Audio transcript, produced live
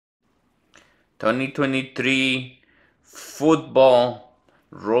2023 football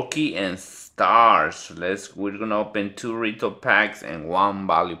rookie and stars. We're gonna open 2 retail packs and 1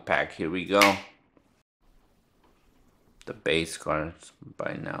 value pack. Here we go. The base cards.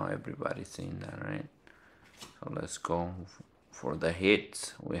 By now everybody's seen that, right? So let's go for the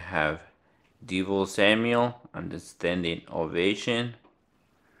hits. We have Devo Samuel and the standing ovation.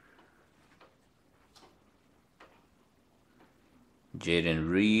 Jaden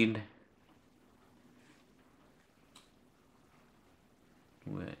Reed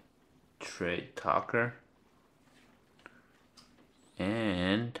with Trey Tucker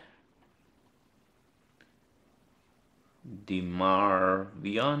and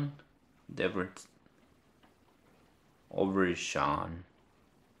DeMarvion Devers over Sean.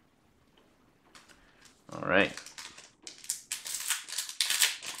 All right.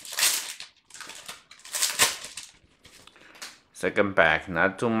 Second pack,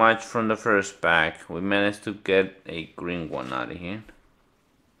 not too much from the first pack. We managed to get a green one out of here.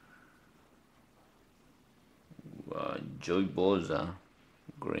 Joey Boza,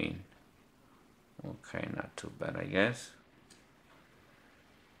 green. Okay, not too bad, I guess.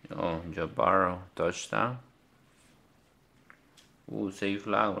 Oh, Jabaro, touchdown. Ooh, Say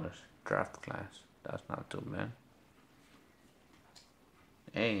Flowers, draft class. That's not too bad.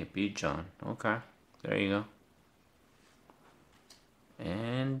 Hey, B. John. Okay, there you go.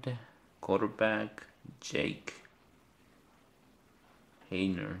 And quarterback Jake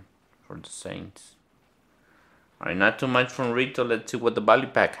Hayner for the Saints. Alright, not too much from retail. Let's see what the value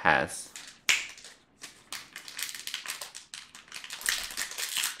pack has.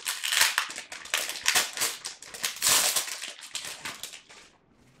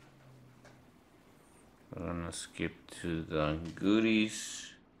 We're gonna skip to the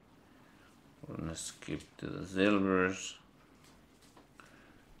goodies. We're gonna skip to the silvers.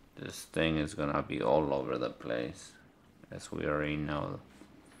 This thing is gonna be all over the place, as we already know.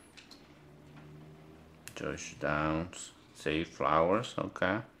 Josh Downs, Say Flowers,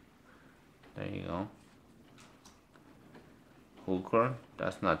 okay. There you go. Hooker,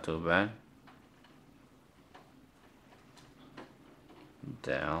 that's not too bad.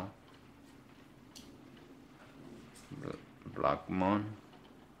 Dell. Blackmon.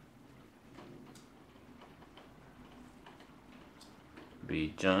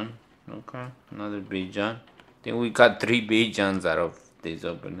 B. John, okay, another B. John. I think we got 3 B. Johns out of this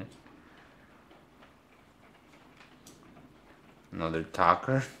opening. Another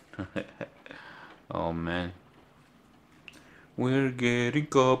Tucker. Oh man, we're getting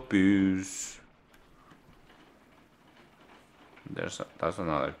copies. That's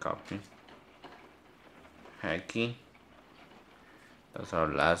another copy. Hacky. That's our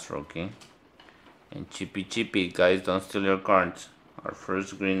last rookie. And Chippy, guys, don't steal your cards. Our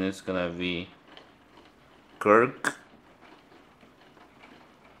first green is gonna be Kirk.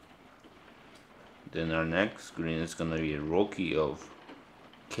 Then our next green is gonna be a rookie of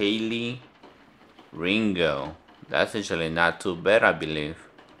Kaylee Ringo. That's actually not too bad, I believe.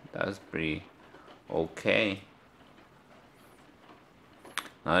 That's pretty okay.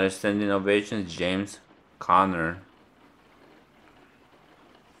 Another standing ovation is James Conner.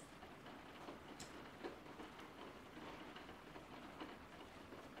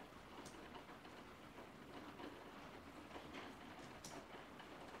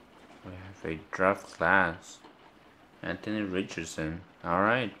 We have a draft class. Anthony Richardson.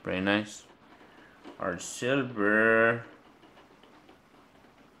 Alright, very nice. Our silver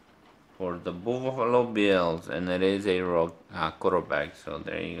for the Buffalo Bills, and it is a quarterback, so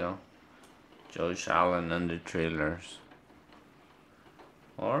there you go. Josh Allen under trailers.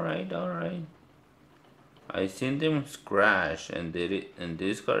 Alright. I seen them crash, and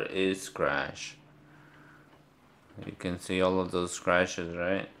this card is crash. You can see all of those crashes,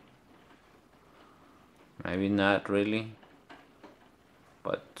 right? Maybe not really,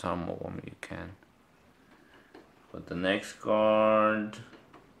 but some of them you can. But the next card,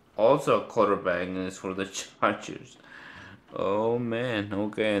 also a quarterback, and it's for the Chargers. Oh man,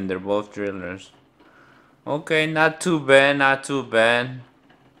 okay, and they're both drillers. Okay, not too bad.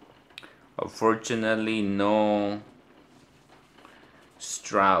 Unfortunately, no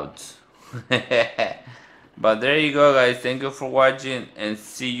Strouds. But there you go, guys. Thank you for watching, and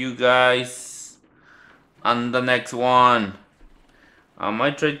see you guys on the next one. I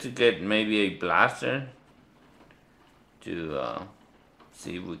might try to get maybe a blaster to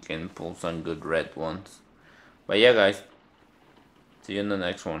see if we can pull some good red ones. But yeah, guys, see you in the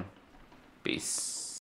next one. Peace.